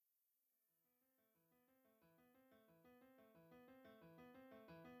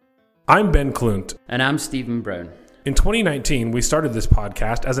I'm Ben Klunt. And I'm Stephen Brown. In 2019, we started this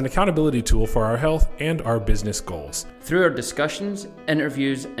podcast as an accountability tool for our health and our business goals. Through our discussions,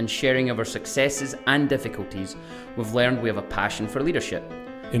 interviews, and sharing of our successes and difficulties, we've learned we have a passion for leadership.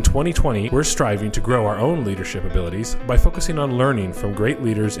 In 2020, we're striving to grow our own leadership abilities by focusing on learning from great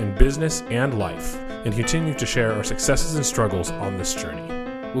leaders in business and life, and continue to share our successes and struggles on this journey.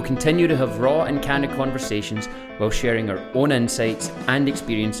 We'll continue to have raw and candid conversations while sharing our own insights and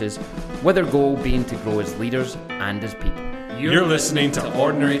experiences, with our goal being to grow as leaders and as people. You're listening to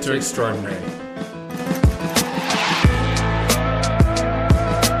Ordinary to Extraordinary.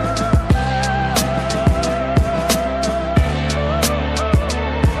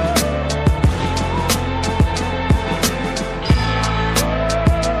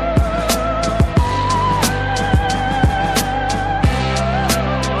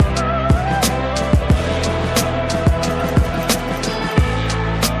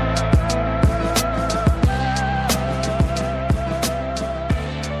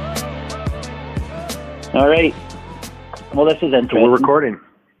 All right. Well, this is interesting. So we're recording.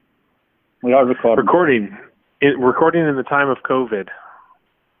 We are recording. Recording in the time of COVID.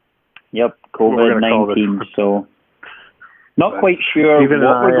 Yep, COVID-19. So, not quite sure what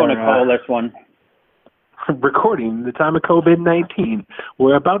we're going to call this one. Recording in the time of COVID-19.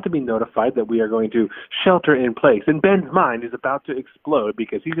 We're about to be notified that we are going to shelter in place. And Ben's mind is about to explode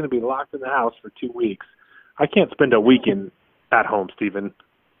because he's going to be locked in the house for 2 weeks. I can't spend a weekend at home, Stephen.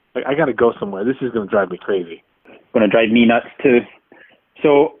 I got to go somewhere. This is going to drive me crazy. Going to drive me nuts too.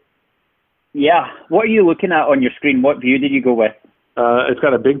 So, yeah, what are you looking at on your screen? What view did you go with? It's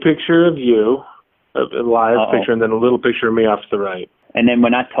got a big picture of you, a live picture, and then a little picture of me off to the right. And then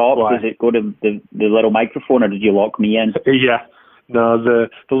when I talk, does it go to the little microphone, or did you lock me in? Yeah. No, the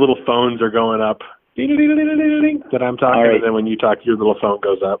little phones are going up. Ding-a-ding-a-ding-a-ding, that I'm talking, right. And then when you talk, your little phone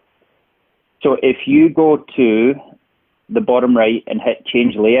goes up. So if you go to the bottom right and hit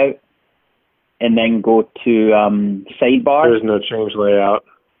change layout, and then go to sidebar. There's no change layout.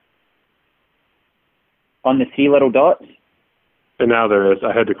 On the three little dots? And now there is.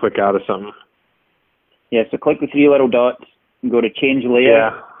 I had to click out of something. Yeah, so click the three little dots and go to change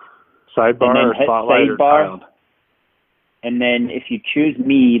layout. Yeah. Sidebar or spotlight or child. And then if you choose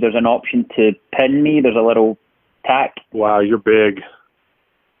me, there's an option to pin me. There's a little tack. Wow, you're big.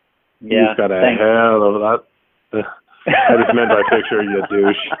 Yeah. You've got a hell of that. I just meant by picture, you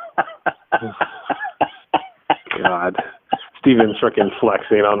douche. God. Stephen's freaking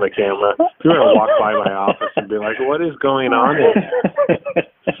flexing on the camera. You're going to walk by my office and be like, what is going on here?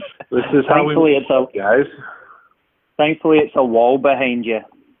 This is how guys. Thankfully, it's a wall behind you.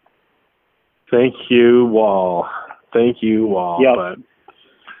 Thank you, wall. Thank you, wall. Yep. But,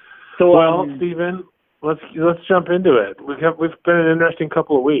 so, Stephen, let's jump into it. We've been an interesting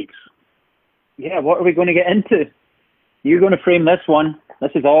couple of weeks. Yeah, what are we going to get into? You're going to frame this one.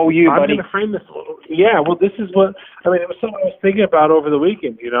 This is all you, buddy. I'm going to frame this one. Yeah, well, this is what, it was something I was thinking about over the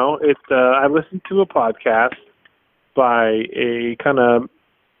weekend, you know. I listened to a podcast by a kind of,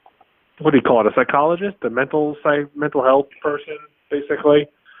 what do you call it, a psychologist, a mental health person, basically.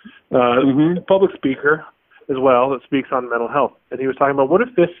 A public speaker as well that speaks on mental health. And he was talking about, what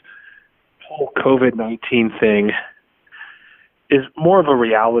if this whole COVID-19 thing is more of a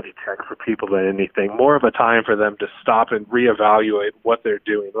reality check for people than anything, more of a time for them to stop and reevaluate what they're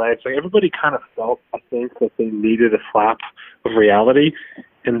doing, right? So everybody kind of felt, I think, that they needed a slap of reality,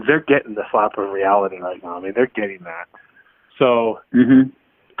 and they're getting the slap of reality right now. They're getting that. So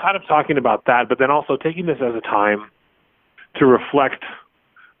kind of talking about that, but then also taking this as a time to reflect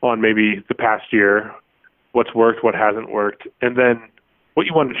on maybe the past year, what's worked, what hasn't worked, and then what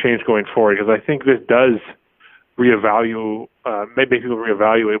you want to change going forward, because I think this does maybe people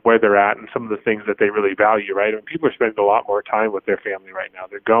reevaluate where they're at and some of the things that they really value, right? People are spending a lot more time with their family right now.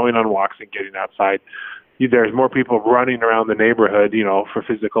 They're going on walks and getting outside. There's more people running around the neighborhood, for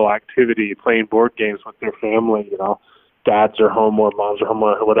physical activity, playing board games with their family, dads are home or moms are home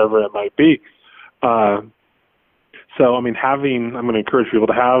or whatever it might be. I'm going to encourage people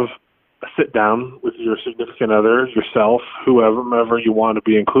to have a sit down with your significant other, yourself, whoever you want to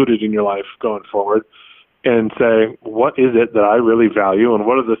be included in your life going forward, and say, what is it that I really value and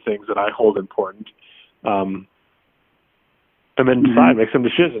what are the things that I hold important? And then decide, make some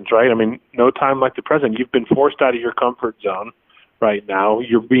decisions, right? No time like the present. You've been forced out of your comfort zone right now.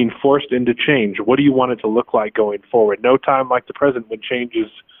 You're being forced into change. What do you want it to look like going forward? No time like the present when change is,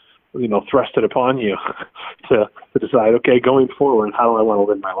 thrusted upon you to decide, okay, going forward, how do I want to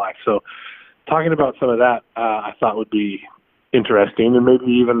live my life? So talking about some of that, I thought would be interesting, and maybe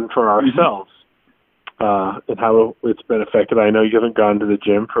even for ourselves. and how it's been affected. I know you haven't gone to the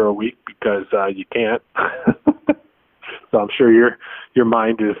gym for a week because you can't. So I'm sure your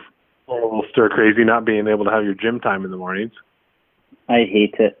mind is a little stir crazy not being able to have your gym time in the mornings. I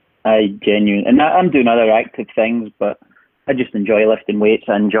hate it. I genuinely, and I'm doing other active things, but I just enjoy lifting weights.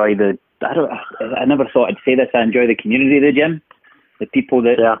 I enjoy I never thought I'd say this. I enjoy the community of the gym, the people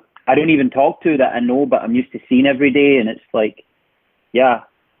that I don't even talk to that I know, but I'm used to seeing every day. And it's like, I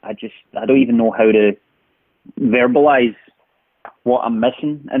don't even know how to verbalize what I'm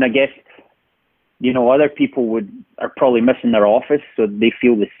missing. And I guess, other people are probably missing their office, so they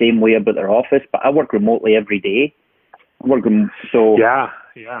feel the same way about their office. But I work remotely every day.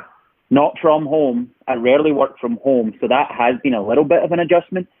 Not from home. I rarely work from home, so that has been a little bit of an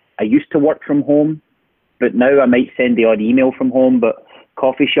adjustment. I used to work from home, but now I might send the odd email from home. But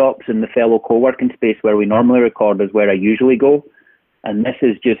coffee shops and the fellow co-working space where we normally record is where I usually go. And this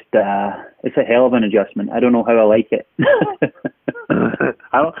is just, it's a hell of an adjustment. I don't know how I like it.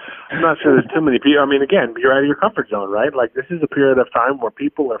 I'm not sure there's too many people. I mean, again, you're out of your comfort zone, right? Like, this is a period of time where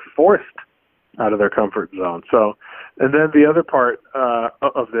people are forced out of their comfort zone. So, and then the other part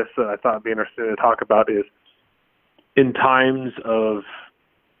of this that I thought would be interesting to talk about is in times of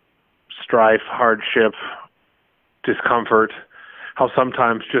strife, hardship, discomfort, how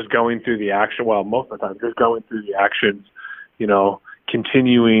sometimes just going through the action, most of the time, just going through the actions,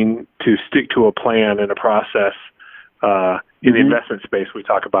 continuing to stick to a plan and a process in the investment space, we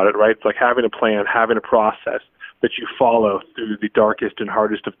talk about it, right? It's like having a plan, having a process that you follow through the darkest and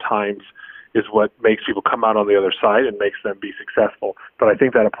hardest of times is what makes people come out on the other side and makes them be successful. But I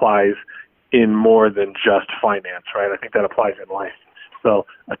think that applies in more than just finance, right? I think that applies in life. So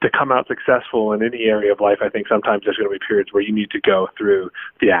to come out successful in any area of life, I think sometimes there's going to be periods where you need to go through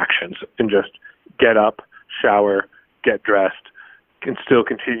the actions and just get up, shower, get dressed, and still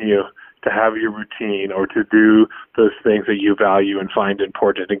continue to have your routine or to do those things that you value and find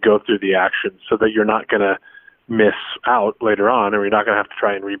important and go through the actions so that you're not going to miss out later on, or you're not going to have to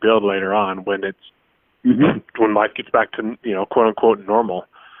try and rebuild later on when when life gets back to, quote unquote normal.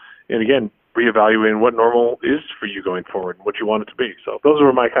 And again, reevaluating what normal is for you going forward and what you want it to be. So those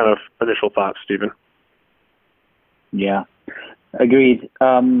were my kind of initial thoughts, Stephen. Yeah, agreed.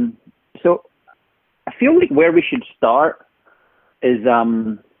 So I feel like where we should start is,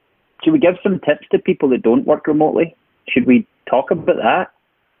 should we give some tips to people that don't work remotely? Should we talk about that?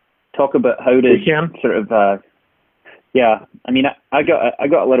 Talk about how to sort of, I mean, I got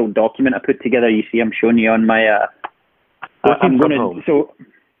a little document I put together. You see, I'm showing you on my,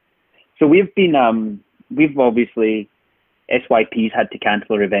 So we've been, we've obviously, SYP's had to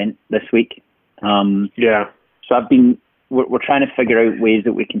cancel our event this week. So we're trying to figure out ways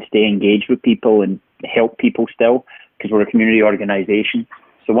that we can stay engaged with people and help people still, because we're a community organization.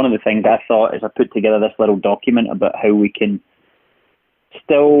 So one of the things I thought is I put together this little document about how we can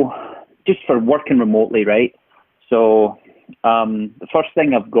still, just for working remotely, right? So the first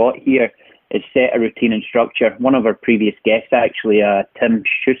thing I've got here is set a routine and structure. One of our previous guests, actually, Tim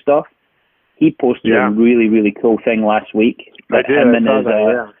Schustoff, he posted a really, really cool thing last week. I did.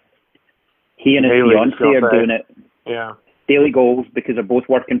 He and his fiance are doing it. Yeah. Daily goals, because they're both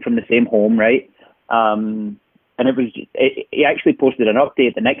working from the same home, right? And he actually posted an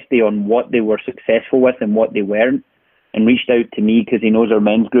update the next day on what they were successful with and what they weren't, and reached out to me because he knows our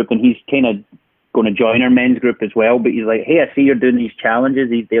men's group, and he's kind of going to join our men's group as well. But he's like, hey, I see you're doing these challenges,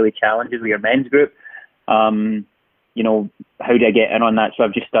 these daily challenges with your men's group. How do I get in on that? So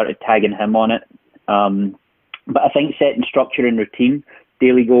I've just started tagging him on it. But I think setting structure and routine,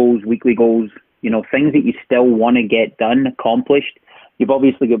 daily goals, weekly goals, things that you still want to get done, accomplished. You've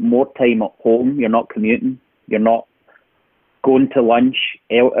obviously got more time at home. You're not commuting. You're not going to lunch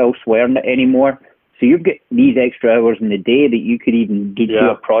elsewhere anymore. So you've got these extra hours in the day that you could even do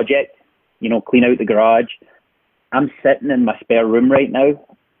a project, clean out the garage. I'm sitting in my spare room right now.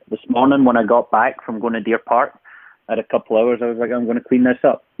 This morning when I got back from going to Deer Park, I had a couple hours, I was like, I'm going to clean this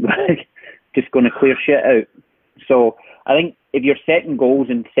up. Just going to clear shit out. So I think if you're setting goals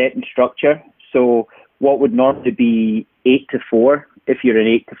and setting structure, so what would normally be 8 to 4, if you're an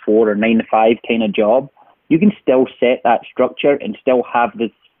 8 to 4 or 9 to 5 kind of job, you can still set that structure and still have the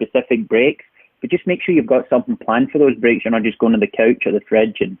specific breaks, but just make sure you've got something planned for those breaks. You're not just going to the couch or the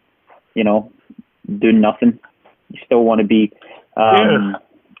fridge and, doing nothing. You still want to be...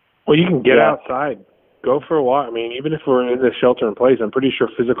 Well, you can get outside, go for a walk. I mean, even if we're in this shelter in place, I'm pretty sure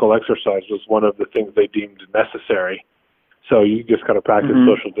physical exercise was one of the things they deemed necessary. So you just got to practice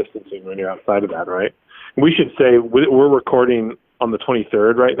social distancing when you're outside of that, right? We should say we're recording on the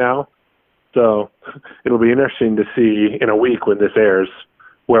 23rd right now, so it'll be interesting to see in a week when this airs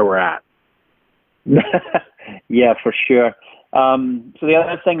where we're at. Yeah, for sure. So the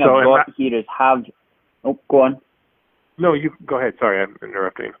other thing I've got here is go on. No, you go ahead. Sorry, I'm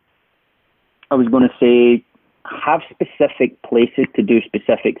interrupting. I was going to say, have specific places to do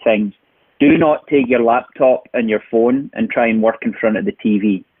specific things. Do not take your laptop and your phone and try and work in front of the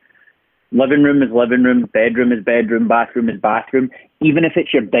TV. Living room is living room, bedroom is bedroom, bathroom is bathroom. Even if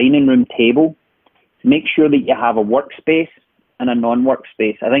it's your dining room table, make sure that you have a workspace and a non-work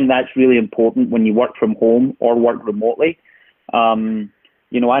space. I think that's really important when you work from home or work remotely.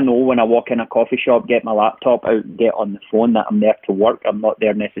 I know when I walk in a coffee shop, get my laptop out, get on the phone, that I'm there to work. I'm not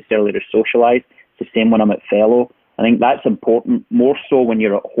there necessarily to socialise. It's the same when I'm at Fellow. I think that's important, more so when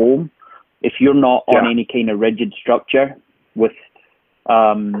you're at home. If you're not on any kind of rigid structure with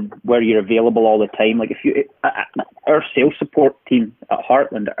where you're available all the time, like our sales support team at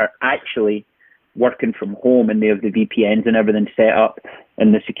Heartland are actually working from home, and they have the VPNs and everything set up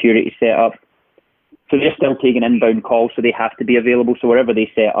and the security set up. So they're still taking inbound calls, so they have to be available. So wherever they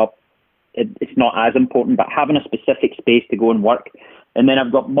set up, it's not as important, but having a specific space to go and work. And then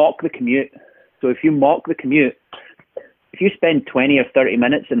I've got mock the commute. So if you mock the commute, if you spend 20 or 30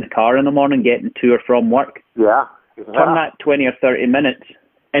 minutes in the car in the morning getting to or from work, turn that 20 or 30 minutes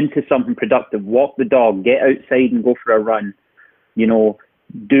into something productive. Walk the dog, get outside and go for a run.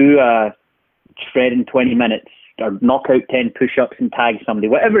 Do a shred in 20 minutes, or knock out 10 push-ups and tag somebody,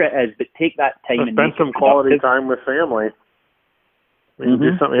 whatever it is, but take that time and spend some quality time with family. You can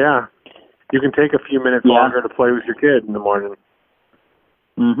do something, You can take a few minutes longer to play with your kid in the morning.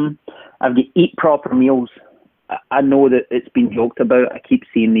 I've got eat proper meals. I know that it's been joked about. I keep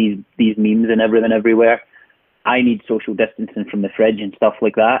seeing these memes and everything everywhere. I need social distancing from the fridge and stuff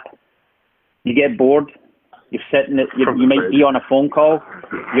like that. You get bored. You're sitting you might be on a phone call.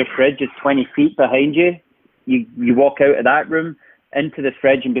 Your fridge is 20 feet behind you. You walk out of that room into the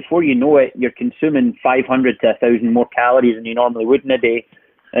fridge, and before you know it, you're consuming 500 to 1,000 more calories than you normally would in a day.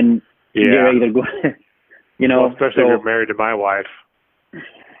 And you're either going, especially if you're married to my wife.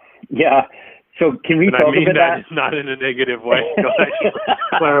 Yeah. So can we talk about that? It's not in a negative way.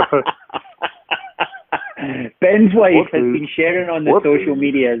 Ben's wife has been sharing on the social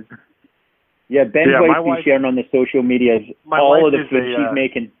medias. Yeah, Ben's wife's been sharing on the social medias all of the food she's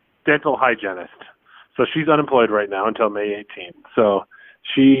making. Dental hygienist. So she's unemployed right now until May 18th. So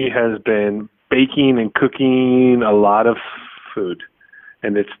she has been baking and cooking a lot of food.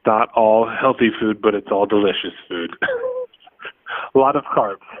 And it's not all healthy food, but it's all delicious food. A lot of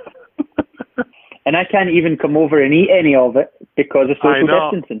carbs. And I can't even come over and eat any of it because of social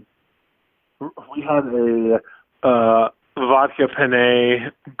distancing. We had a vodka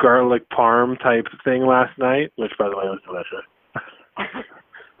penne garlic parm type thing last night, which, by the way, was delicious.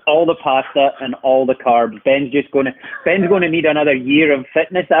 All the pasta and all the carbs. Ben's going to need another year of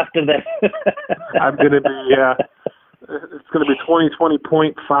fitness after this. I'm going to be, it's going to be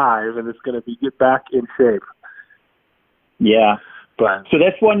 2020.5, and it's going to be get back in shape. Yeah. So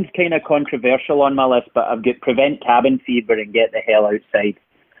this one's kind of controversial on my list, but I've got prevent cabin fever and get the hell outside.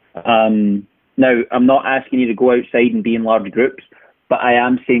 Now, I'm not asking you to go outside and be in large groups, but I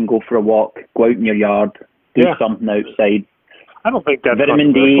am saying go for a walk, go out in your yard, do something outside. I don't think that's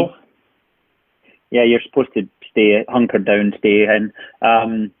Vitamin D. Yeah, you're supposed to hunker down, stay in.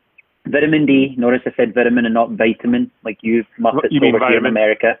 Vitamin D. Notice I said vitamin and not vitamin, like you Muppets over here in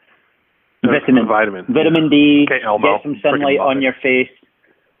America. Vitamin. Vitamin D. Okay, Elmo. Get some sunlight on your face.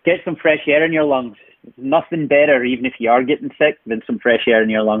 Get some fresh air in your lungs. There's nothing better, even if you are getting sick, than some fresh air in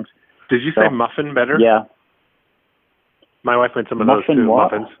your lungs. Did you say muffin better? Yeah. My wife made some of those too.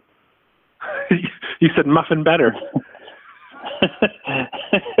 What? Muffins. You said muffin better.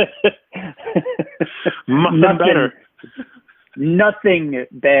 Muffin better. Nothing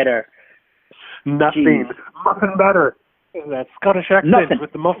better. Nothing. Jeez. Muffin better. That Scottish accent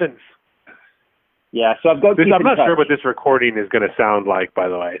with the muffins. Yeah, so I've got. I'm not sure what this recording is going to sound like. By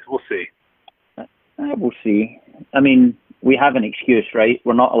the way, we'll see. We'll see. I mean, we have an excuse, right?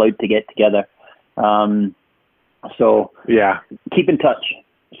 We're not allowed to get together. So keep in touch.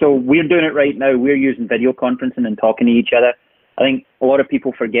 So we're doing it right now. We're using video conferencing and talking to each other. I think a lot of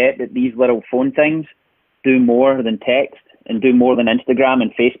people forget that these little phone things do more than text and do more than Instagram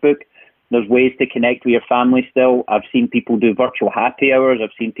and Facebook. There's ways to connect with your family still. I've seen people do virtual happy hours.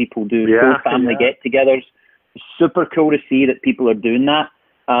 I've seen people do full family get-togethers. It's super cool to see that people are doing that.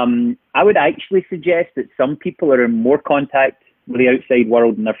 I would actually suggest that some people are in more contact with the outside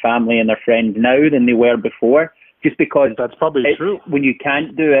world and their family and their friends now than they were before, just because that's probably true. When you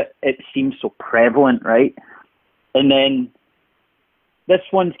can't do it, it seems so prevalent, right? And then this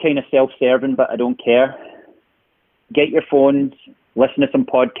one's kind of self-serving, but I don't care. Get your phones, listen to some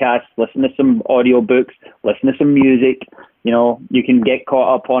podcasts, listen to some audiobooks, listen to some music. You know, you can get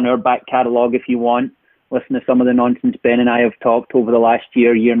caught up on our back catalogue if you want. Listen to some of the nonsense Ben and I have talked over the last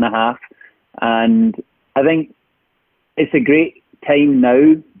year and a half. And I think it's a great time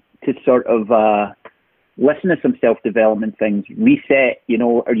now to sort of listen to some self-development things, reset, you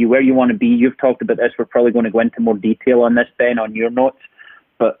know, are you where you want to be? You've talked about this. We're probably going to go into more detail on this, Ben, on your notes.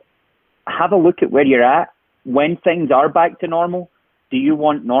 But have a look at where you're at. When things are back to normal, do you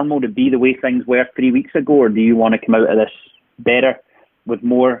want normal to be the way things were 3 weeks ago, or do you want to come out of this better with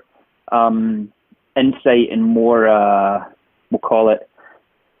more insight and more, we'll call it,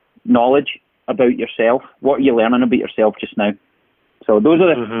 knowledge about yourself? What are you learning about yourself just now? So those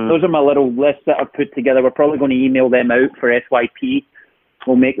are my little lists that I've put together. We're probably going to email them out for SYP.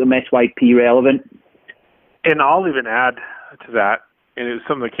 We'll make them SYP relevant. And I'll even add to that, and it was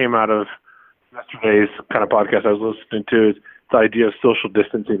something that came out of yesterday's kind of podcast I was listening to, is the idea of social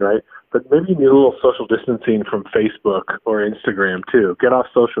distancing, right? But maybe you need a little social distancing from Facebook or Instagram too. Get off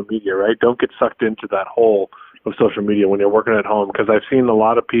social media, right? Don't get sucked into that hole of social media when you're working at home, because I've seen a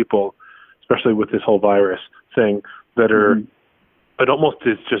lot of people, especially with this whole virus, saying that are it almost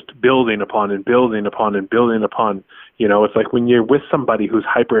is just building upon and building upon and building upon. You know, it's like when you're with somebody who's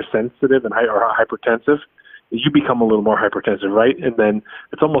hypersensitive and or hypertensive, you become a little more hypertensive, right? And then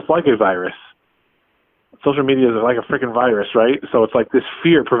it's almost like a virus. Social media is like a freaking virus, right? So it's like this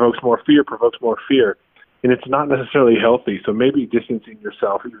fear provokes more fear, and it's not necessarily healthy. So maybe distancing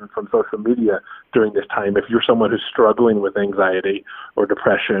yourself even from social media during this time, if you're someone who's struggling with anxiety or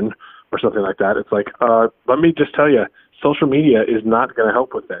depression or something like that, it's like, let me just tell you, social media is not going to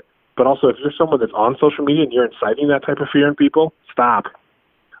help with it. But also, if you're someone that's on social media and you're inciting that type of fear in people, stop.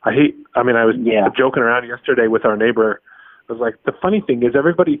 I was joking around yesterday with our neighbor. I was like, the funny thing is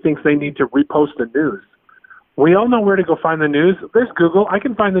everybody thinks they need to repost the news. We all know where to go find the news. There's Google. I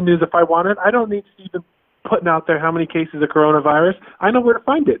can find the news if I want it. I don't need Stephen putting out there how many cases of coronavirus. I know where to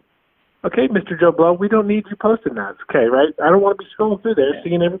find it. Okay, Mr. Joe Blow, we don't need you posting that. Okay, right? I don't want to be scrolling through there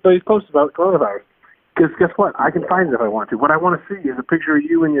seeing everybody's posts about coronavirus. Because guess what? I can find it if I want to. What I want to see is a picture of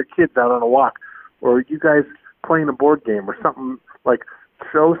you and your kids out on a walk, or you guys playing a board game or something. Like,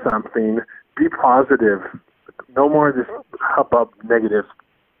 show something. Be positive. No more of this hubbub negative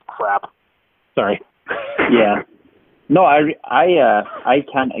crap. Sorry. Yeah. No, I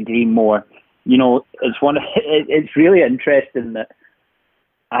can't agree more. You know, it's really interesting that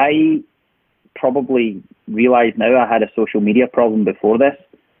I probably realize now I had a social media problem before this.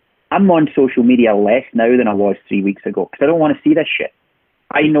 I'm on social media less now than I was 3 weeks ago because I don't want to see this shit.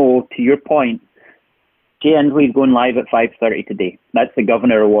 I know, to your point, Jay Inslee's going live at 5:30 today. That's the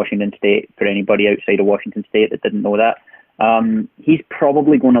governor of Washington State, for anybody outside of Washington State that didn't know that. He's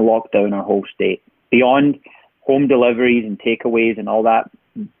probably going to lock down our whole state. Beyond home deliveries and takeaways and all that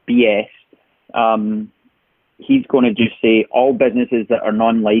BS, he's going to just say all businesses that are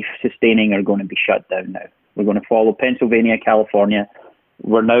non-life sustaining are going to be shut down now. We're going to follow Pennsylvania, California.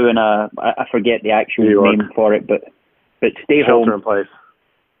 We're now in I forget the actual name for it, but stay home. Shelter in place.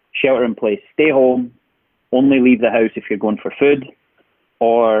 Shelter in place. Stay home. Only leave the house if you're going for food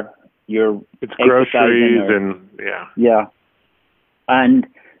or you're it's groceries yeah. And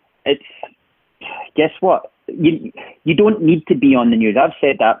it's, guess what? You don't need to be on the news. I've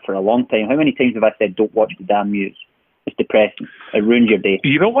said that for a long time. How many times have I said don't watch the damn news? It's depressing. It ruins your day.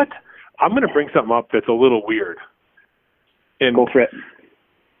 You know what? I'm going to bring something up that's a little weird. And go for it.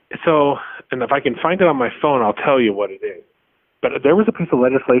 So, and if I can find it on my phone, I'll tell you what it is. But there was a piece of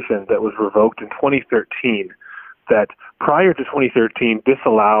legislation that was revoked in 2013 that prior to 2013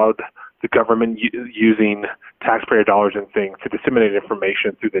 disallowed the government using taxpayer dollars and things to disseminate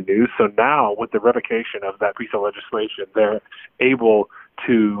information through the news. So now, with the revocation of that piece of legislation, they're able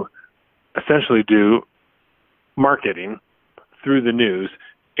to essentially do marketing through the news.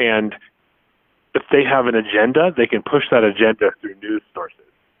 And if they have an agenda, they can push that agenda through news sources.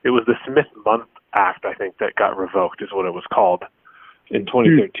 It was the Smith-Mundt Act, I think, that got revoked, is what it was called, in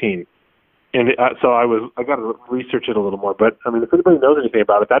 2013. And so I got to research it a little more. But, I mean, if anybody knows anything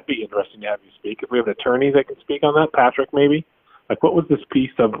about it, that'd be interesting to have you speak. If we have an attorney that can speak on that, Patrick, maybe? Like, what was this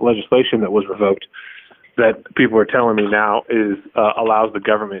piece of legislation that was revoked that people are telling me now is allows the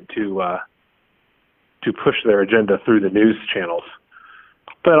government to push their agenda through the news channels?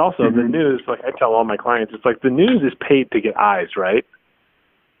 But also the news, like I tell all my clients, it's like the news is paid to get eyes, right?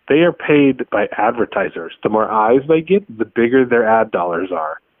 They are paid by advertisers. The more eyes they get, the bigger their ad dollars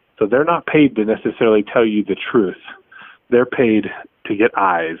are. So they're not paid to necessarily tell you the truth. They're paid to get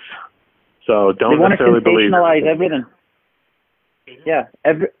eyes. So don't necessarily believe it. They want to sensationalize everything. Yeah,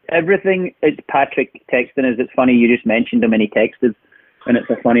 everything. It's Patrick texting us. It's funny you just mentioned him and he texted. and it's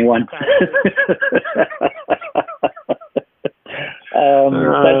a funny one. That's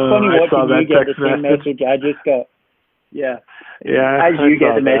funny watching you get the same message I just got. Yeah. As you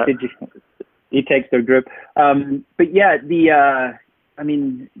get the message, you text our group. But yeah,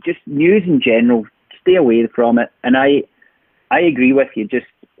 just news in general, stay away from it. And I agree with you. Just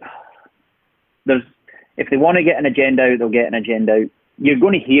if they want to get an agenda out, they'll get an agenda out. You're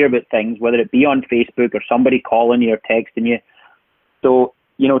going to hear about things, whether it be on Facebook or somebody calling you or texting you. So,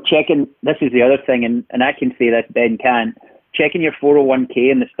 checking, this is the other thing, and I can say this, Ben can't, checking your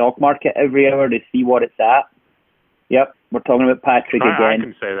 401k in the stock market every hour to see what it's at. Yep, we're talking about Patrick again. I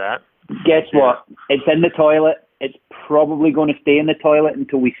can say that. Guess what? It's in the toilet. It's probably going to stay in the toilet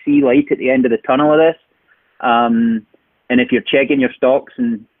until we see light at the end of the tunnel of this. And if you're checking your stocks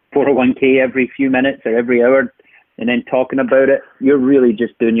and 401k every few minutes or every hour and then talking about it, you're really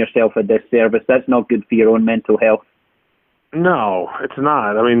just doing yourself a disservice. That's not good for your own mental health. No, it's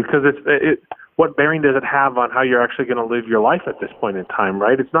not. I mean, because what bearing does it have on how you're actually going to live your life at this point in time,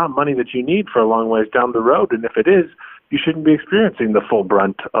 right? It's not money that you need for a long ways down the road, and if it is, you shouldn't be experiencing the full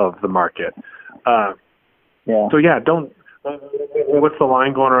brunt of the market. So yeah, don't. What's the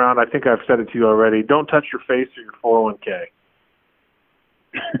line going around? I think I've said it to you already. Don't touch your face or your 401k.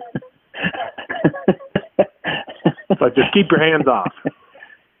 But just keep your hands off.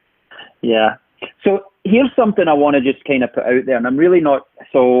 Yeah. So here's something I want to just kind of put out there, and I'm really not.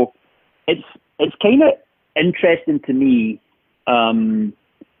 So it's kind of interesting to me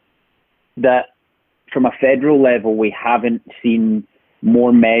that from a federal level we haven't seen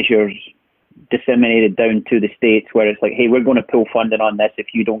more measures disseminated down to the states where it's like, hey, we're going to pull funding on this if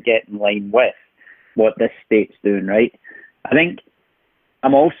you don't get in line with what this state's doing, right? I think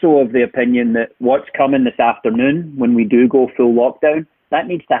I'm also of the opinion that what's coming this afternoon when we do go full lockdown, that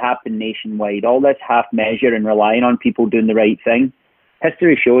needs to happen nationwide. All this half measure and relying on people doing the right thing.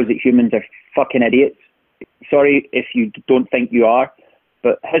 History shows that humans are fucking idiots. Sorry if you don't think you are,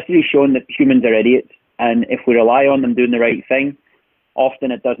 but history's shown that humans are idiots. And if we rely on them doing the right thing,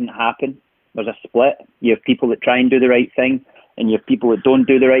 often it doesn't happen. There's a split. You have people that try and do the right thing, and you have people that don't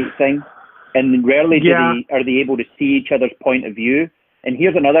do the right thing. And rarely are they able to see each other's point of view. And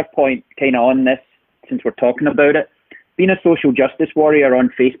here's another point kind of on this, since we're talking about it. Being a social justice warrior on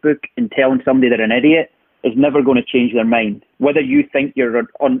Facebook and telling somebody they're an idiot is never going to change their mind, whether you think you're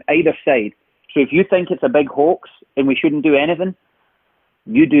on either side. So if you think it's a big hoax and we shouldn't do anything,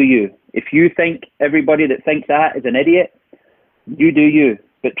 you do you. If you think everybody that thinks that is an idiot, you do you.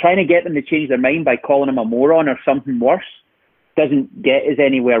 But trying to get them to change their mind by calling them a moron or something worse doesn't get us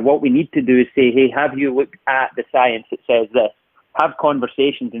anywhere. What we need to do is say, hey, have you looked at the science that says this? Have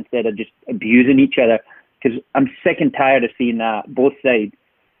conversations instead of just abusing each other, because I'm sick and tired of seeing that, both sides.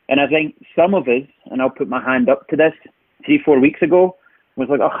 And I think some of us, and I'll put my hand up to this, 3-4 weeks ago, was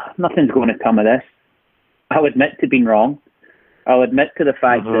like, oh, nothing's going to come of this. I'll admit to being wrong. I'll admit to the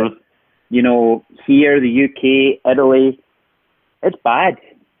fact that, here, the UK, Italy, it's bad,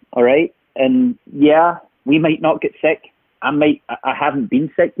 all right? And yeah, we might not get sick. I haven't been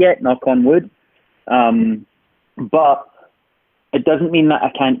sick yet, knock on wood. But it doesn't mean that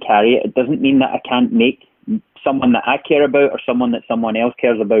I can't carry it. It doesn't mean that I can't make someone that I care about or someone that someone else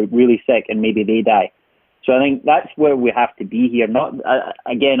cares about really sick and maybe they die. So I think that's where we have to be here.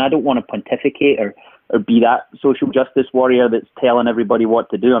 Again, I don't want to pontificate or be that social justice warrior that's telling everybody what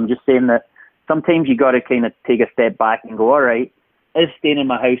to do. I'm just saying that sometimes you got to kind of take a step back and go, all right, is staying in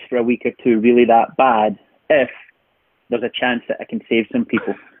my house for a week or two really that bad if there's a chance that I can save some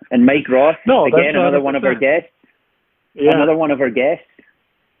people? And Mike Ross, again, another one of our guests,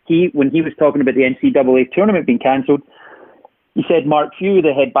 when he was talking about the NCAA tournament being cancelled, he said Mark Few,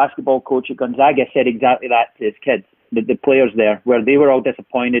 the head basketball coach at Gonzaga, said exactly that to his kids, the players there, where they were all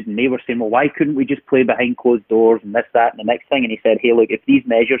disappointed and they were saying, well, why couldn't we just play behind closed doors and this, that, and the next thing? And he said, hey, look, if these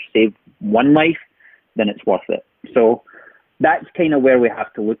measures save one life, then it's worth it. So that's kind of where we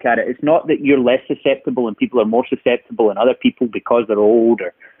have to look at it. It's not that you're less susceptible and people are more susceptible and other people, because they're old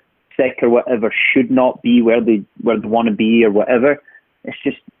or sick or whatever, should not be where they want to be or whatever. It's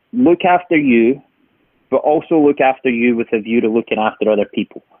just look after you, but also look after you with a view to looking after other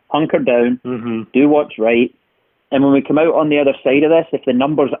people. Hunker down, do what's right. And when we come out on the other side of this, if the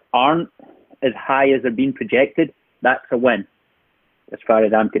numbers aren't as high as they're being projected, that's a win, as far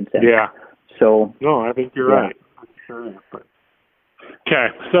as I'm concerned. Yeah. So. No, I think you're right. Okay,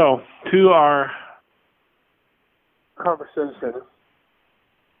 so to our conversation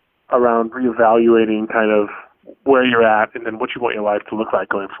around reevaluating kind of where you're at and then what you want your life to look like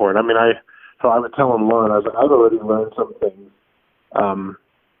going forward. I mean, I would tell him, Lauren, I've already learned some things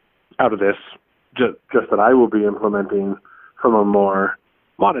out of this, just that I will be implementing from a more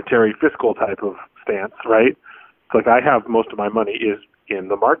monetary fiscal type of stance, right? It's like I have most of my money is in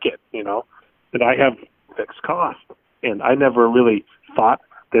the market, you know, and I have fixed costs. And I never really thought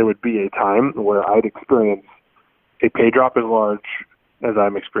there would be a time where I'd experience a pay drop as large as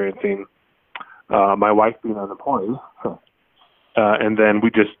I'm experiencing, my wife being unemployed. And then we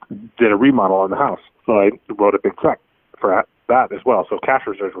just did a remodel on the house. So I wrote a big check for that as well. So cash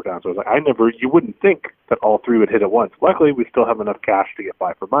reserves were down. So I was like, you wouldn't think that all three would hit at once. Luckily, we still have enough cash to get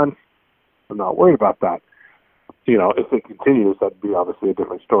by for months. I'm not worried about that. You know, if it continues, that'd be obviously a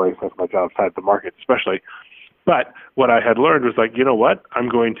different story since my job's tied to the market, especially. But what I had learned was like, you know what? I'm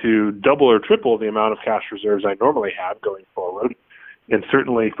going to double or triple the amount of cash reserves I normally have going forward, and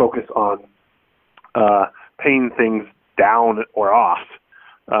certainly focus on paying things down or off.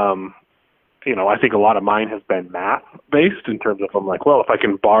 You know, I think a lot of mine has been math-based in terms of I'm like, well, if I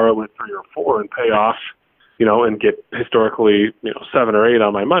can borrow at 3 or 4 and pay off, you know, and get historically, 7 or 8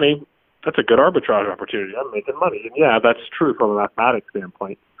 on my money, that's a good arbitrage opportunity. I'm making money. And yeah, that's true from a mathematics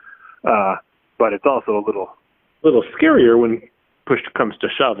standpoint. But it's also a little scarier when push comes to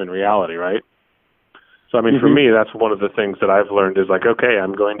shove in reality, right? So, I mean, for me, that's one of the things that I've learned is like, okay,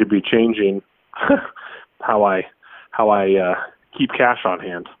 I'm going to be changing how I keep cash on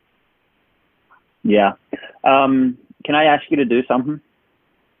hand. Yeah. Can I ask you to do something?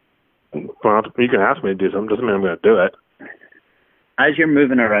 Well, you can ask me to do something. Doesn't mean I'm going to do it. As you're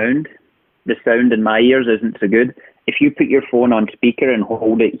moving around, the sound in my ears isn't so good. If you put your phone on speaker and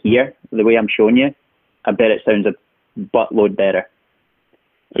hold it here, the way I'm showing you, I bet it sounds a buttload better.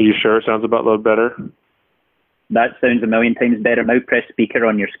 Are you sure it sounds a buttload better? That sounds a million times better. Now press speaker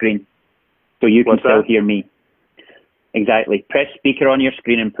on your screen so you can still hear me. Exactly. Press speaker on your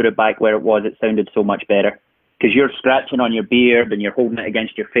screen and put it back where it was. It sounded so much better because you're scratching on your beard and you're holding it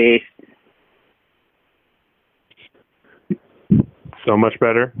against your face. So much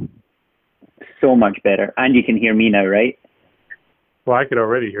better? So much better. And you can hear me now, right? Well, I could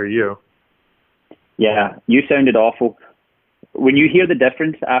already hear you. Yeah, you sounded awful. When you hear the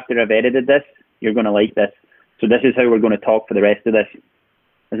difference after I've edited this, you're going to like this. So this is how we're going to talk for the rest of this.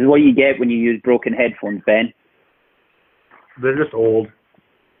 This is what you get when you use broken headphones, Ben. They're just old.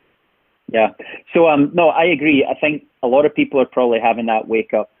 Yeah. So, no, I agree. I think a lot of people are probably having that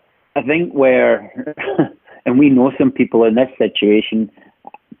wake up. I think where, and we know some people in this situation,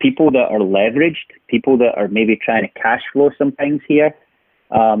 people that are leveraged, people that are maybe trying to cash flow some things here,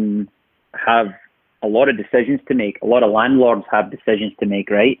 have a lot of decisions to make. A lot of landlords have decisions to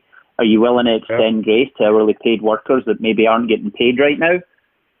make, right? Are you willing to extend grace to hourly paid workers that maybe aren't getting paid right now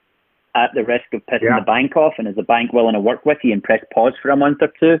at the risk of pissing the bank off? And is the bank willing to work with you and press pause for a month or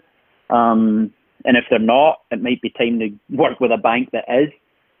two? And if they're not, it might be time to work with a bank that is.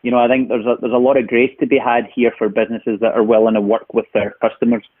 I think there's a lot of grace to be had here for businesses that are willing to work with their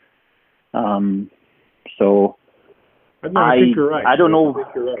customers. So I think you're right. I don't know. I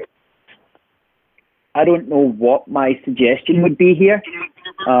think you're right. I don't know what my suggestion would be here,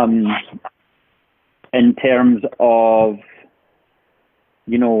 in terms of,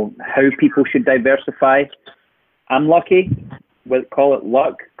 how people should diversify. I'm lucky. Well, call it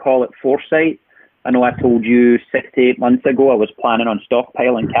luck, call it foresight. I know I told you 6 to 8 months ago I was planning on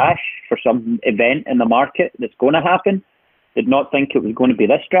stockpiling cash for some event in the market that's going to happen. Did not think it was going to be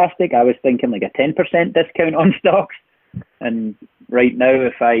this drastic. I was thinking like a 10% discount on stocks. And right now,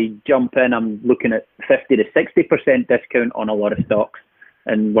 if I jump in, I'm looking at 50 to 60% discount on a lot of stocks.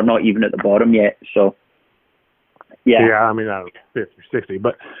 And we're not even at the bottom yet. So, yeah. Yeah, I mean, 50 or 60.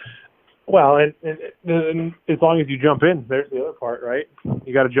 But, well, and as long as you jump in, there's the other part, right?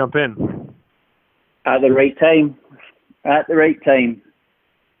 You got to jump in. At the right time. At the right time.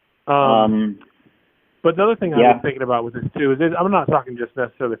 But the other thing I was thinking about with this, too, is I'm not talking just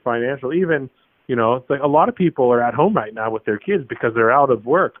necessarily financial. Even, it's like a lot of people are at home right now with their kids because they're out of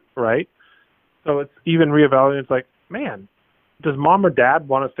work, right? So it's even reevaluating. It's like, man, does mom or dad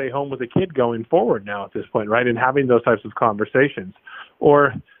want to stay home with a kid going forward now at this point, right? And having those types of conversations.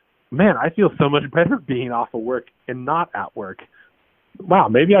 Or, man, I feel so much better being off of work and not at work. Wow,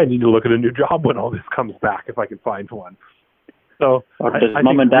 maybe I need to look at a new job when all this comes back if I can find one. So, or does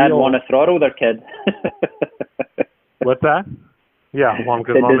mom and dad want to throttle their kid? What's that? Yeah, does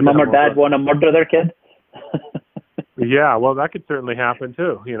mom or dad want to murder their kid? Yeah, well, that could certainly happen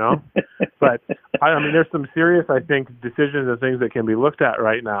too, But, I mean, there's some serious, I think, decisions and things that can be looked at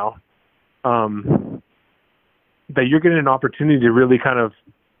right now that you're getting an opportunity to really kind of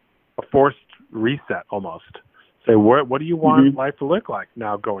a forced reset almost. Say, what do you want life to look like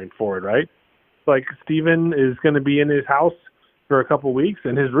now going forward, right? Like, Stephen is going to be in his house for a couple of weeks,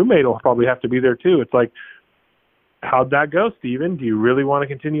 and his roommate will probably have to be there too. It's like, how'd that go, Stephen? Do you really want to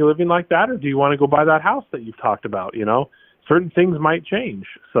continue living like that, or do you want to go buy that house that you've talked about? Certain things might change.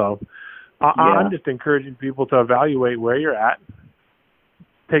 So I'm just encouraging people to evaluate where you're at.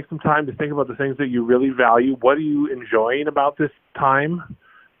 Take some time to think about the things that you really value. What are you enjoying about this time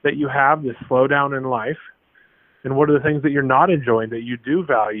that you have, this slowdown in life? And what are the things that you're not enjoying that you do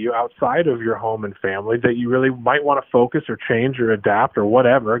value outside of your home and family that you really might want to focus or change or adapt or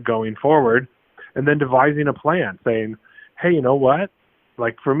whatever going forward? And then devising a plan, saying, hey, you know what?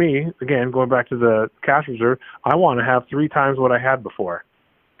 Like for me, again, going back to the cash reserve, I want to have 3 times what I had before.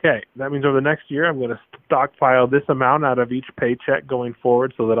 Okay, that means over the next year, I'm going to stockpile this amount out of each paycheck going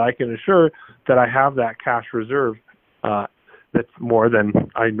forward so that I can assure that I have that cash reserve that's more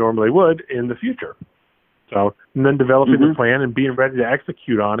than I normally would in the future. So, and then developing the plan and being ready to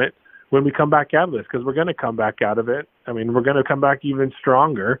execute on it when we come back out of this, because we're going to come back out of it. I mean, we're going to come back even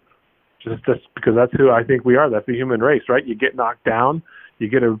stronger, just because that's who I think we are. That's the human race, right? You get knocked down, you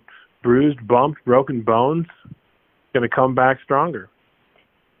get a bruised, bumped, broken bones, going to come back stronger.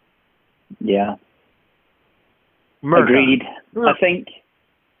 Yeah. Murder. Agreed. I think,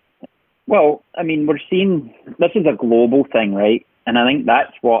 well, I mean, we're seeing, this is a global thing, right? And I think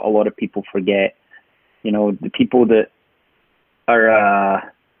that's what a lot of people forget. The people that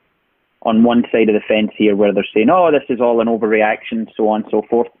are on one side of the fence here where they're saying, oh, this is all an overreaction, so on and so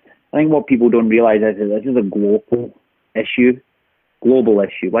forth. I think what people don't realize is that this is a global issue.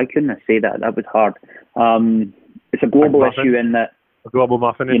 Why couldn't I say that? That was hard. It's a global issue in that, a global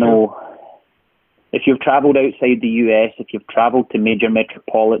muffin issue. If you've traveled outside the US, if you've traveled to major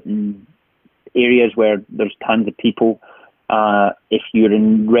metropolitan areas where there's tons of people, if you're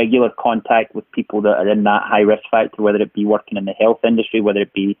in regular contact with people that are in that high risk factor, whether it be working in the health industry, whether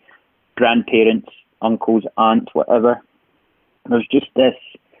it be grandparents, uncles, aunts, whatever, there's just this,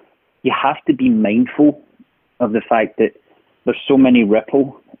 you have to be mindful of the fact that there's so many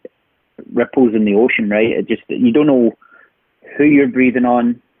ripples in the ocean, right? You don't know who you're breathing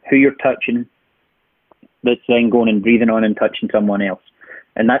on, who you're touching, that's then going and breathing on and touching someone else.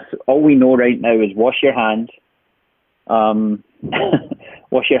 And that's all we know right now is wash your hands,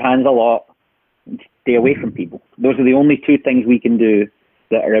 wash your hands a lot, and stay away from people. Those are the only 2 things we can do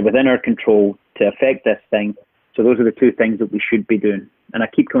that are within our control to affect this thing. So those are the 2 things that we should be doing. And I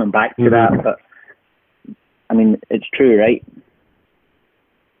keep coming back to that, but I mean, it's true, right?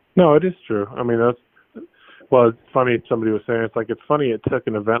 No, it is true. I mean, it's funny, somebody was saying, it's funny it took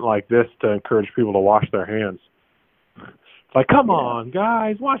an event like this to encourage people to wash their hands. It's like, come on,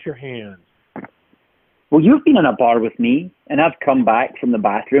 guys, wash your hands. Well, you've been in a bar with me, and I've come back from the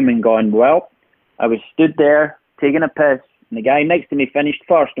bathroom and gone, well, I was stood there taking a piss, and the guy next to me finished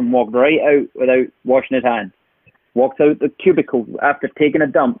first and walked right out without washing his hands. Walked out the cubicle after taking a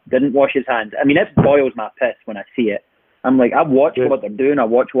dump, didn't wash his hands. I mean, it boils my piss when I see it. I'm like, I watch what they're doing, I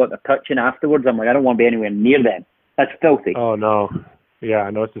watch what they're touching afterwards. I'm like, I don't want to be anywhere near them. That's filthy. Oh, no. Yeah,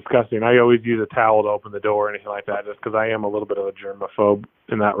 I know, it's disgusting. I always use a towel to open the door or anything like that, just because I am a little bit of a germaphobe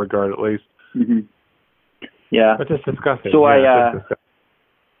in that regard, at least. Yeah. It's just disgusting. So I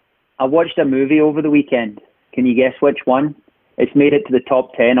watched a movie over the weekend. Can you guess which one? It's made it to the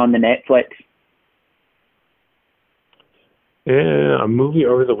top 10 on the Netflix. Yeah, a movie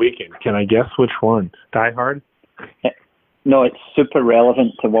over the weekend. Can I guess which one? Die Hard? No, it's super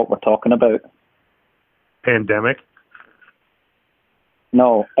relevant to what we're talking about. Pandemic?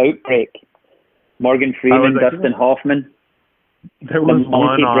 No, Outbreak. Morgan Freeman, Dustin Hoffman. There was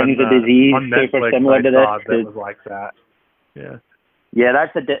one brings a disease on Netflix super similar to this. That was like that. Yeah. Yeah,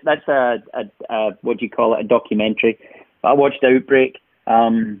 that's a what do you call it? A documentary. I watched Outbreak,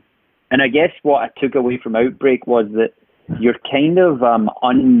 and I guess what I took away from Outbreak was that you're kind of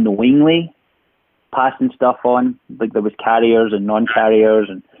unknowingly passing stuff on. Like there was carriers and non-carriers,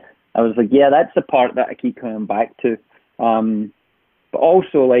 and I was like, yeah, that's the part that I keep coming back to. But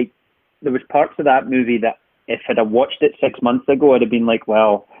also, like, there was parts of that movie that if I'd have watched it 6 months ago, I'd have been like,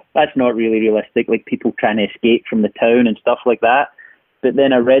 well, that's not really realistic. Like people trying to escape from the town and stuff like that. But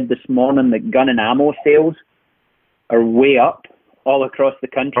then I read this morning that gun and ammo sales are way up all across the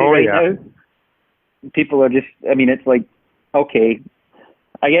country now. People are just, I mean, it's like, okay,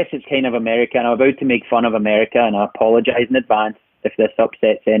 I guess it's kind of America, and I'm about to make fun of America, and I apologize in advance if this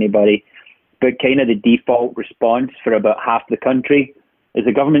upsets anybody, but kind of the default response for about half the country is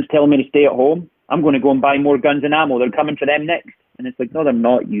the government's telling me to stay at home. I'm going to go and buy more guns and ammo. They're coming for them next. And it's like, no, they're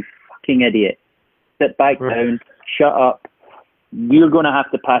not, you fucking idiot. Sit back down, shut up. You're going to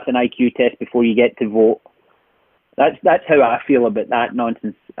have to pass an IQ test before you get to vote. That's how I feel about that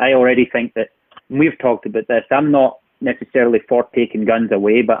nonsense. I already think that, and we've talked about this, I'm not necessarily for taking guns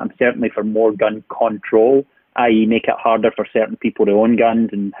away, but I'm certainly for more gun control i.e. make it harder for certain people to own guns,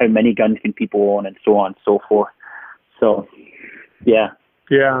 and how many guns can people own, and so on and so forth. So, yeah.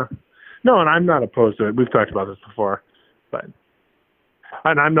 Yeah. No, and I'm not opposed to it. We've talked about this before.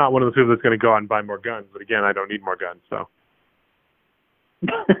 And I'm not one of those people that's going to go out and buy more guns. But again, I don't need more guns, so.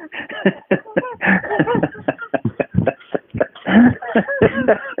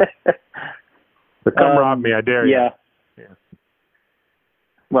 But come rob me, I dare you. Yeah.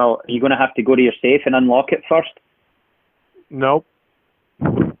 Well, are you going to have to go to your safe and unlock it first? Nope.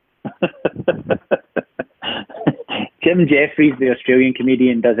 Jim Jeffries, the Australian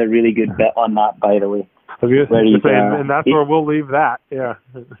comedian, does a really good bit on that, by the way. And that's where we'll leave that. Yeah.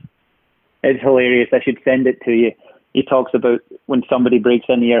 It's hilarious. I should send it to you. He talks about when somebody breaks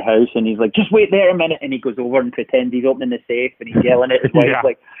into your house and he's like, just wait there a minute, and he goes over and pretends he's opening the safe and he's yelling at his wife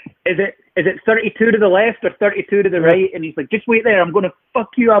like, is it 32 to the left or 32 to the right? And he's like, just wait there, I'm going to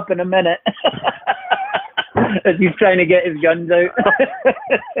fuck you up in a minute. As he's trying to get his guns out.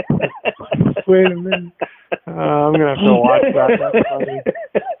 Wait a minute. I'm going to have to watch that. That's funny.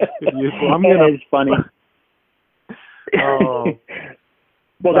 It's funny. Oh.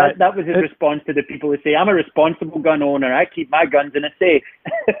 Well, that was his response to the people who say, I'm a responsible gun owner. I keep my guns in a safe.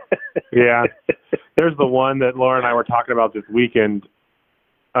 Yeah. There's the one that Laura and I were talking about this weekend.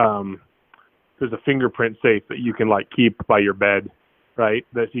 There's a fingerprint safe that you can keep by your bed, right?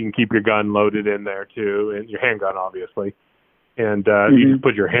 That you can keep your gun loaded in there too, and your handgun, obviously. And you just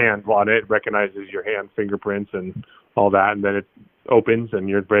put your hand on it, recognizes your hand fingerprints and all that, and then it opens and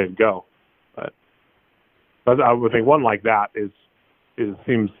you're ready to go. But I would think one like that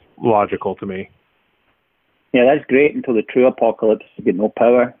seems logical to me. Yeah, that's great until the true apocalypse. You get no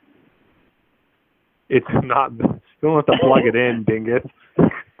power. It's not. You don't have to plug it in, dingus.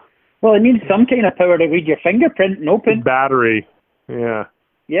 Well, it needs some kind of power to read your fingerprint and open. Battery. Yeah.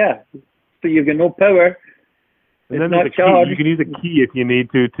 Yeah. So you've got no power. And then there's a key. You can use a key if you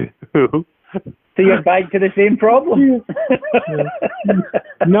need to, too. So you're back to the same problem.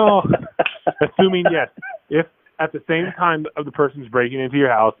 No. Assuming, yes. If at the same time of the person's breaking into your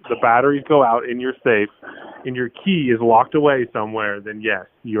house, the batteries go out in your safe, and your key is locked away somewhere, then yes,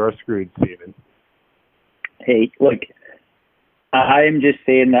 you're screwed, Stephen. Hey, look, I am just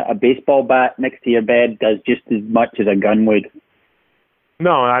saying that a baseball bat next to your bed does just as much as a gun would.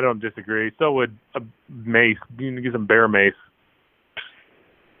 No, I don't disagree. So would a mace. You can use some bear mace.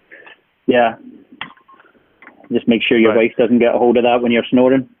 Yeah. Just make sure your wife doesn't get a hold of that when you're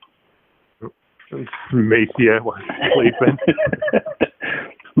snoring. Mace, yeah, while sleeping.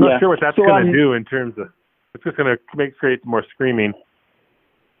 I'm not sure what that's going to do in terms of. It's just going to create more screaming.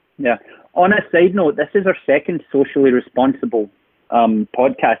 Yeah. On a side note, this is our second socially responsible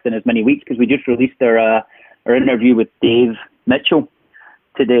podcast in as many weeks, because we just released our interview with Dave Mitchell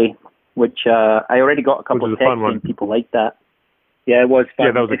today, which I already got a couple of texts and people liked that. Yeah, it was fun.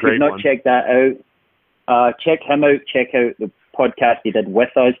 Yeah, that was a great one. If you've not checked that out, check him out. Check out the podcast he did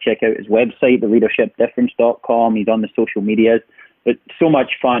with us. Check out his website, theleadershipdifference.com. He's on the social medias. It's so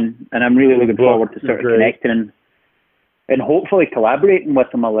much fun, and I'm really looking forward to sort of connecting and hopefully collaborating with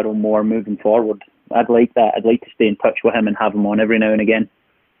him a little more moving forward. I'd like that. I'd like to stay in touch with him and have him on every now and again.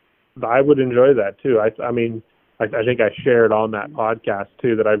 I would enjoy that too. I mean, I think I shared on that podcast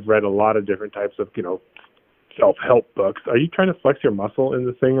too that I've read a lot of different types of, self-help books. Are you trying to flex your muscle in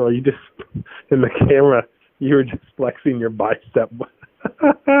the thing, or are you just in the camera? You were just flexing your bicep.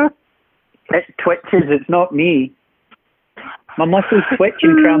 It twitches. It's not me. My muscles twitch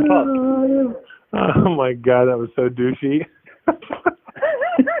and cramp up. Oh my God, that was so douchey.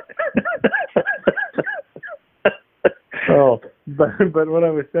 But what I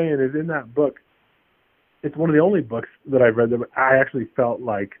was saying is, in that book, it's one of the only books that I've read that I actually felt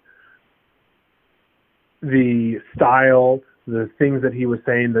like the style, the things that he was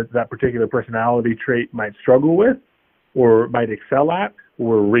saying that particular personality trait might struggle with or might excel at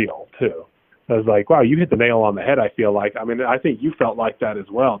were real too. I was like, wow, you hit the nail on the head, I feel like. I mean, I think you felt like that as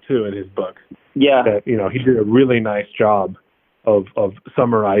well too in his book. Yeah. That, he did a really nice job of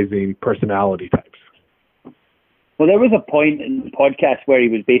summarizing personality types. Well, there was a point in the podcast where he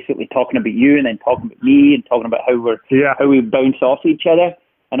was basically talking about you and then talking about me and talking about how we bounce off each other.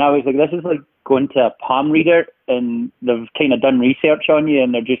 And I was like, this is like going to a palm reader and they've kind of done research on you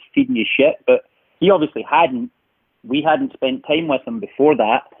and they're just feeding you shit. But he obviously hadn't. We hadn't spent time with him before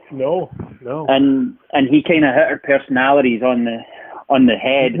that. No. And he kind of hit our personalities on the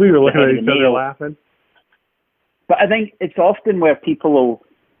head. We were looking at each other laughing. But I think it's often where people will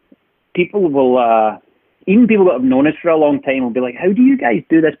even people that have known us for a long time will be like, how do you guys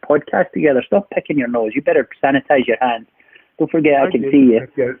do this podcast together? Stop picking your nose. You better sanitize your hands. Don't forget I can see you.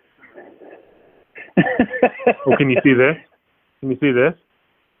 Well, can you see this? Can you see this?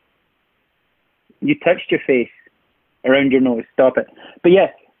 You touched your face around your nose. Stop it. But yeah,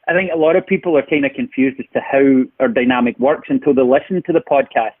 I think a lot of people are kind of confused as to how our dynamic works until they listen to the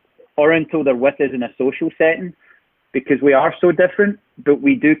podcast or until they're with us in a social setting, because we are so different, but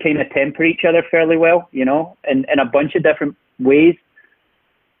we do kind of temper each other fairly well, you know, in a bunch of different ways.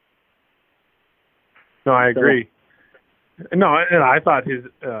 No, I agree. No, and I thought his,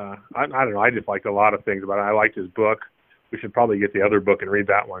 I don't know, I just liked a lot of things about it. I liked his book. We should probably get the other book and read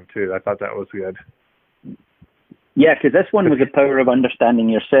that one too. I thought that was good. Yeah, because this one was the power of understanding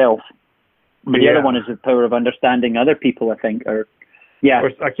yourself. But the other one is the power of understanding other people, I think. Or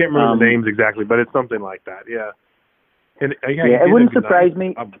I can't remember the names exactly, but it's something like that. Yeah. And it wouldn't surprise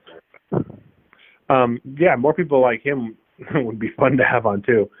me. More people like him would be fun to have on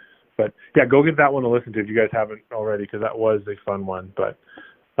too. But yeah, go get that one to listen to if you guys haven't already, because that was a fun one. But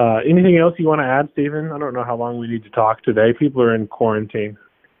anything else you want to add, Stephen? I don't know how long we need to talk today. People are in quarantine.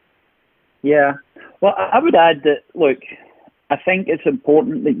 Yeah. Well, I would add that, look, I think it's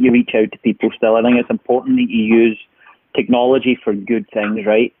important that you reach out to people still. I think it's important that you use technology for good things,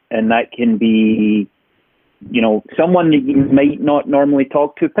 right? And that can be, you know, someone that you might not normally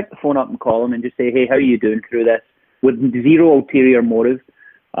talk to. Pick the phone up and call them and just say, hey, how are you doing through this? With zero ulterior motive.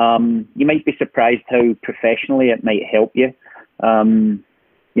 You might be surprised how professionally it might help you.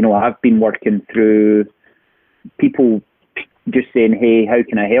 You know, I've been working through people just saying, hey, how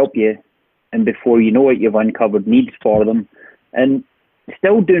can I help you? And before you know it, you've uncovered needs for them. And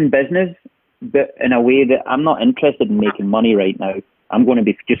still doing business, but in a way that I'm not interested in making money right now. I'm going to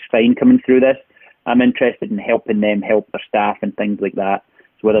be just fine coming through this. I'm interested in helping them help their staff and things like that.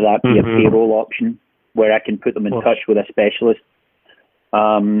 So whether that be a payroll option where I can put them in touch with a specialist,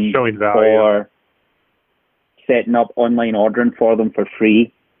 showing value, or setting up online ordering for them for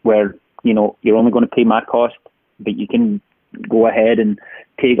free, where, you know, you're only going to pay my cost, but you can go ahead and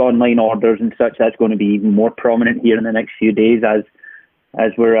take online orders and such. That's going to be even more prominent here in the next few days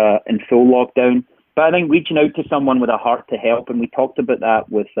as we're in full lockdown. But I think reaching out to someone with a heart to help, and we talked about that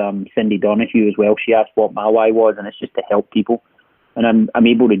with Cindy Donahue as well. She asked what my why was, and it's just to help people. And I'm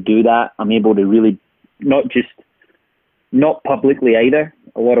able to do that. I'm able to really not publicly either.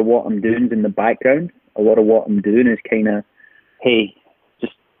 A lot of what I'm doing is in the background. A lot of what I'm doing is kind of, hey,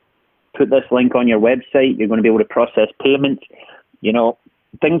 just put this link on your website. You're going to be able to process payments, you know,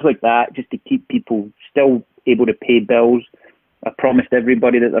 things like that, just to keep people still able to pay bills. I promised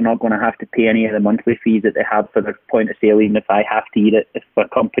everybody that they're not going to have to pay any of the monthly fees that they have for their point of sale, even if I have to eat it, if a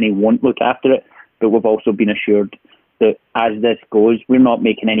company won't look after it. But we've also been assured that as this goes, we're not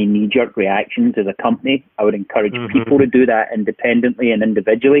making any knee-jerk reactions as a company. I would encourage people to do that independently and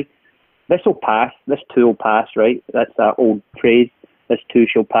individually. This will pass. This too will pass, right? That's that old phrase. This too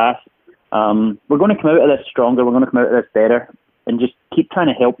shall pass. We're going to come out of this stronger. We're going to come out of this better. And just keep trying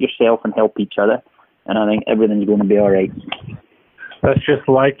to help yourself and help each other. And I think everything's going to be all right. That's just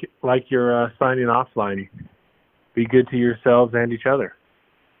like your signing off line. Be good to yourselves and each other.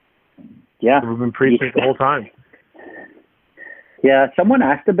 Yeah. We've been preaching it the whole time. Yeah, someone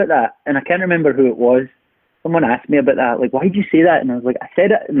asked about that, and I can't remember who it was. Someone asked me about that, like, why did you say that? And I was like, I said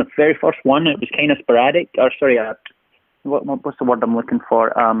it in the very first one. It was kind of sporadic, or sorry, what's the word I'm looking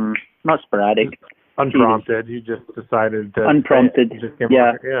for? Not sporadic. Unprompted. You just decided to. Unprompted.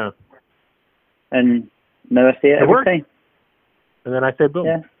 Yeah. And now I say it every time. And then I say boom.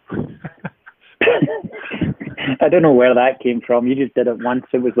 Yeah. I don't know where that came from. You just did it once.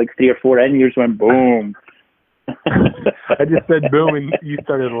 It was like 3 or 4 in. You just went boom. I just said boom, and you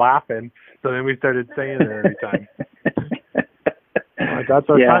started laughing. So then we started saying it every time. That's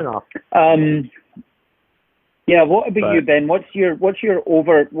our sign off. Yeah. What about you, Ben? What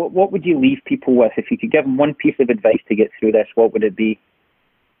would you leave people with if you could give them one piece of advice to get through this? What would it be?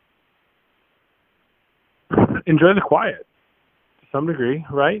 Enjoy the quiet to some degree,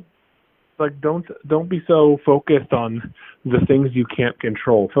 right? Like don't be so focused on the things you can't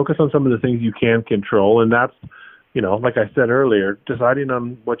control. Focus on some of the things you can control, and that's, you know, like I said earlier, deciding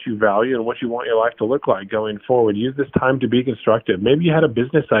on what you value and what you want your life to look like going forward. Use this time to be constructive. Maybe you had a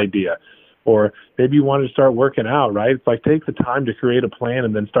business idea, or maybe you wanted to start working out, right? It's like take the time to create a plan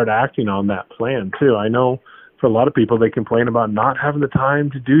and then start acting on that plan too. I know for a lot of people, they complain about not having the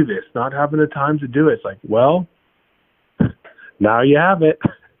time to do this, not having the time to do it. It's like, well, now you have it.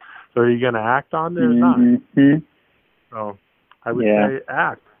 So are you going to act on it or not? So I would say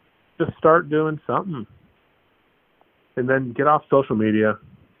act. Just start doing something. And then get off social media.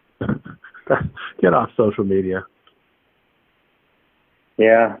 Get off social media.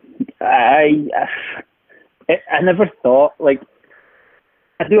 Yeah. I never thought, like,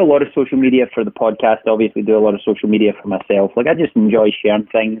 I do a lot of social media for the podcast. I obviously do a lot of social media for myself. Like, I just enjoy sharing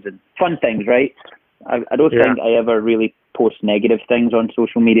things and fun things, right? I don't think I ever really post negative things on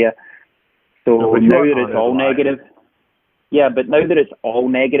social media. So now that it's all negative, but now that it's all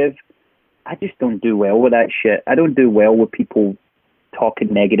negative, I just don't do well with that shit. I don't do well with people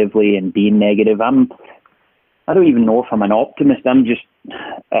talking negatively and being negative. I don't even know if I'm an optimist. I'm just,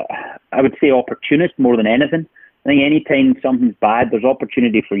 I would say opportunist more than anything. I think anytime something's bad, there's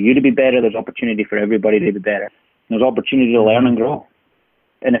opportunity for you to be better. There's opportunity for everybody to be better. There's opportunity to learn and grow.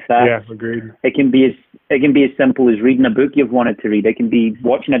 And if that, agreed. It can be as simple as reading a book you've wanted to read. It can be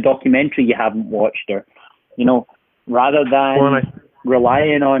watching a documentary you haven't watched, or, rather than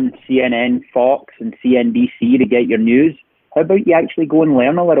relying on CNN, Fox, and CNBC to get your news. How about you actually go and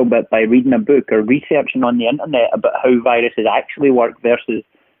learn a little bit by reading a book or researching on the internet about how viruses actually work versus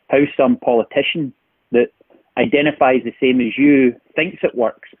how some politician that identifies the same as you thinks it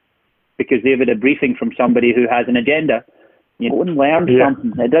works because they've had a briefing from somebody who has an agenda. Go and learn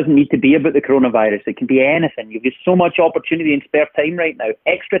something. It doesn't need to be about the coronavirus. It can be anything. You've got so much opportunity and spare time right now,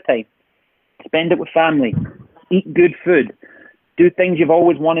 extra time. Spend it with family. Eat good food. Do things you've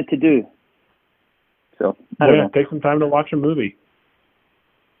always wanted to do. So, I don't know. Take some time to watch a movie.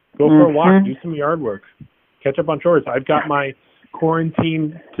 Go for a walk. Do some yard work. Catch up on chores. I've got my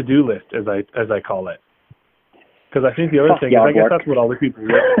quarantine to-do list, as I call it. Because I think the other thing is, I guess that's what all the people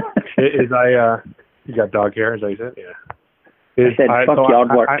do, is you got dog hair, is that what you said? Yeah. I said fuck yard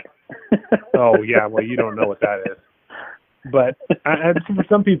work. Oh, yeah, well, you don't know what that is. But for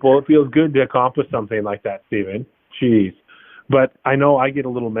some people, it feels good to accomplish something like that, Stephen. Jeez. But I know I get a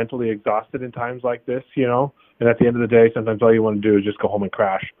little mentally exhausted in times like this, and at the end of the day, sometimes all you want to do is just go home and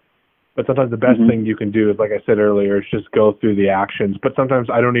crash. But sometimes the best thing you can do is, like I said earlier, is just go through the actions. But sometimes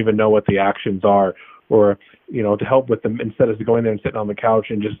I don't even know what the actions are, or, to help with them, instead of going there and sitting on the couch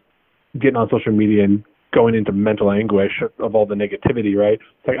and just getting on social media and going into mental anguish of all the negativity, right?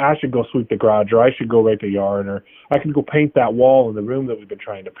 It's like, I should go sweep the garage, or I should go rake the yard, or I can go paint that wall in the room that we've been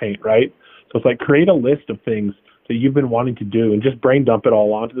trying to paint, right? So it's like, create a list of things that you've been wanting to do and just brain dump it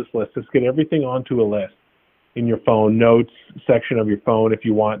all onto this list. Just get everything onto a list in your phone, notes section of your phone, if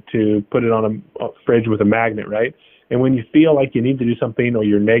you want to put it on a fridge with a magnet, right? And when you feel like you need to do something, or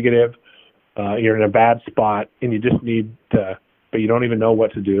you're negative, you're in a bad spot, and you just need to, but you don't even know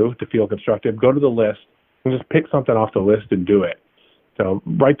what to do to feel constructive, go to the list and just pick something off the list and do it. So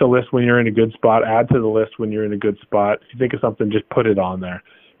write the list when you're in a good spot, add to the list when you're in a good spot. If you think of something, just put it on there,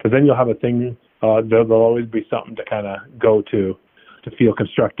 because then you'll have a thing. There'll always be something to kind of go to feel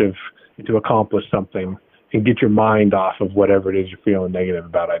constructive, to accomplish something, and get your mind off of whatever it is you're feeling negative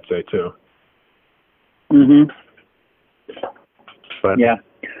about, I'd say, too. But, yeah.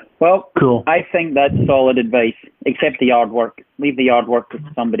 Well, cool. I think that's solid advice, except the yard work. Leave the yard work to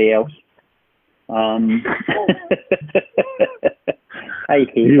somebody else. I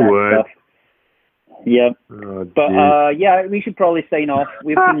hate that stuff. Yeah. But, we should probably sign off.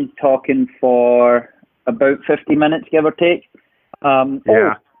 We've been talking for about 50 minutes, give or take.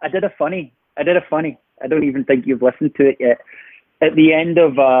 I did a funny. I don't even think you've listened to it yet. At the end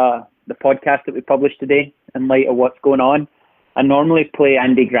of the podcast that we published today, in light of what's going on, I normally play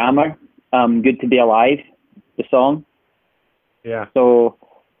Andy Grammer, Good to Be Alive, the song. Yeah. So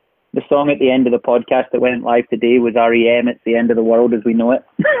the song at the end of the podcast that went live today was REM, It's the End of the World as We Know It.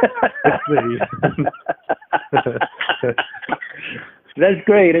 That's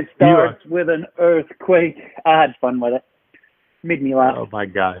great. It starts with an earthquake. I had fun with it. Made me laugh. Oh, my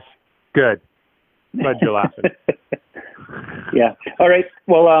gosh. Good. Glad you're laughing. Yeah. All right.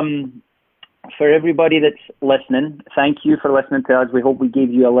 Well, for everybody that's listening, thank you for listening to us. We hope we gave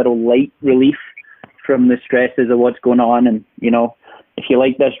you a little light relief from the stresses of what's going on. And, if you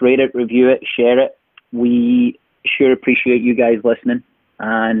like this, rate it, review it, share it. We sure appreciate you guys listening.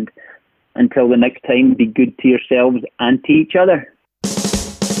 And until the next time, be good to yourselves and to each other.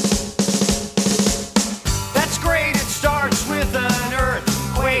 That's great. It starts with an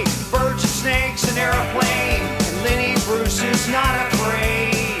earthquake, birds and snakes, an airplane, and Lenny Bruce is not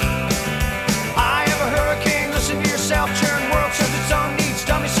afraid. I have a hurricane. Listen to yourself. Churn world serves its own needs.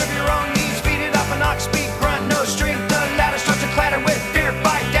 Dummy serve your own needs. Speed it up and knock speed. Grunt no strength. The ladder starts to clatter with fear.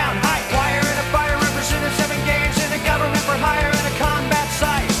 Bite down high wire and a fire represented 7 games in a government for hire and a combat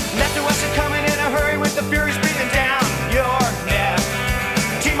site. Left to us are coming in a hurry with the furies breathing down your neck.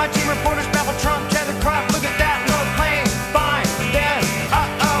 Team by team reporters babble Trump, tethered crop. Look at that, no plane, fine, then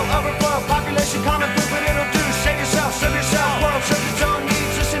overflow, population common food, but it'll do. Save yourself, serve yourself, world serve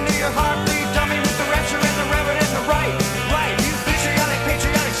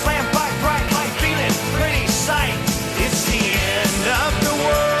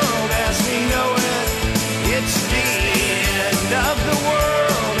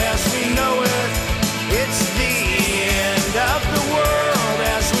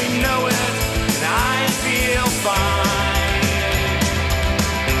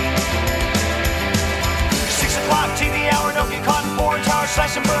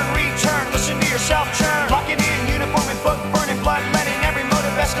slice and burn, return. Listen to yourself churn. Locking in, uniform and book, burning blood, letting every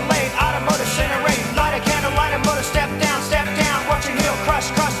motive escalate. Automotive incinerate, light a candle, light a motive, step down, watching heel crush,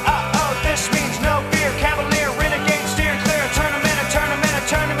 crush. This means no fear, cavalier, renegade, steer clear. A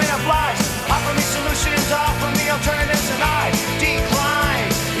tournament of lies. Offer me solutions, offer me alternatives, and I decline.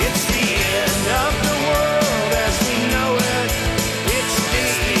 It's the end of the world as we know it. It's the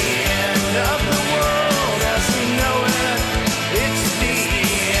end of the world as we know it. It's the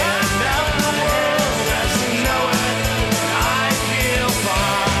end of the world as we know it. I feel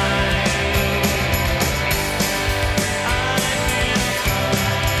fine.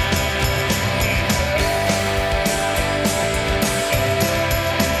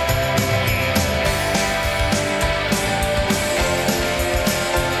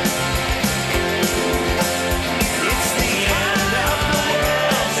 It's the end of the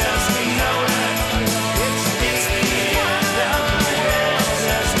world as we know it. It's the end of the world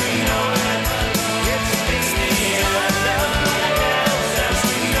as we know it. It's the end of the world as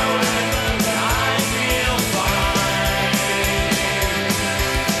we know it. I feel fine.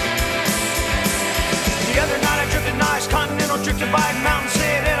 The other night I drifted nice, continental drifted by mountain,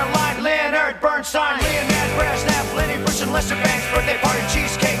 sit in a line. Leonard Bernstein, Leonard Brezhnev, Lenny Bruce and Lester Banks, birthday party,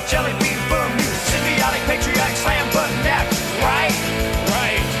 cheesecake, jelly bean, boom, music, symbiotic, patriotic, slam button, neck, right?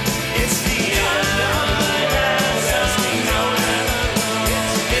 Right. It's the end of the world as we know it.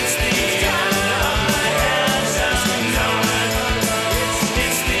 It's the end of the world as we know it.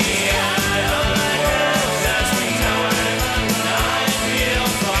 It's the end of the world as we know it. I feel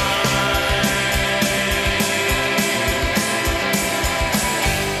fine.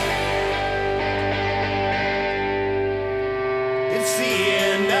 It's the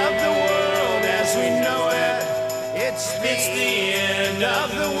end of the world as we know it. It's the end of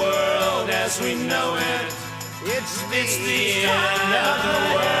the world as we know it. It's the end of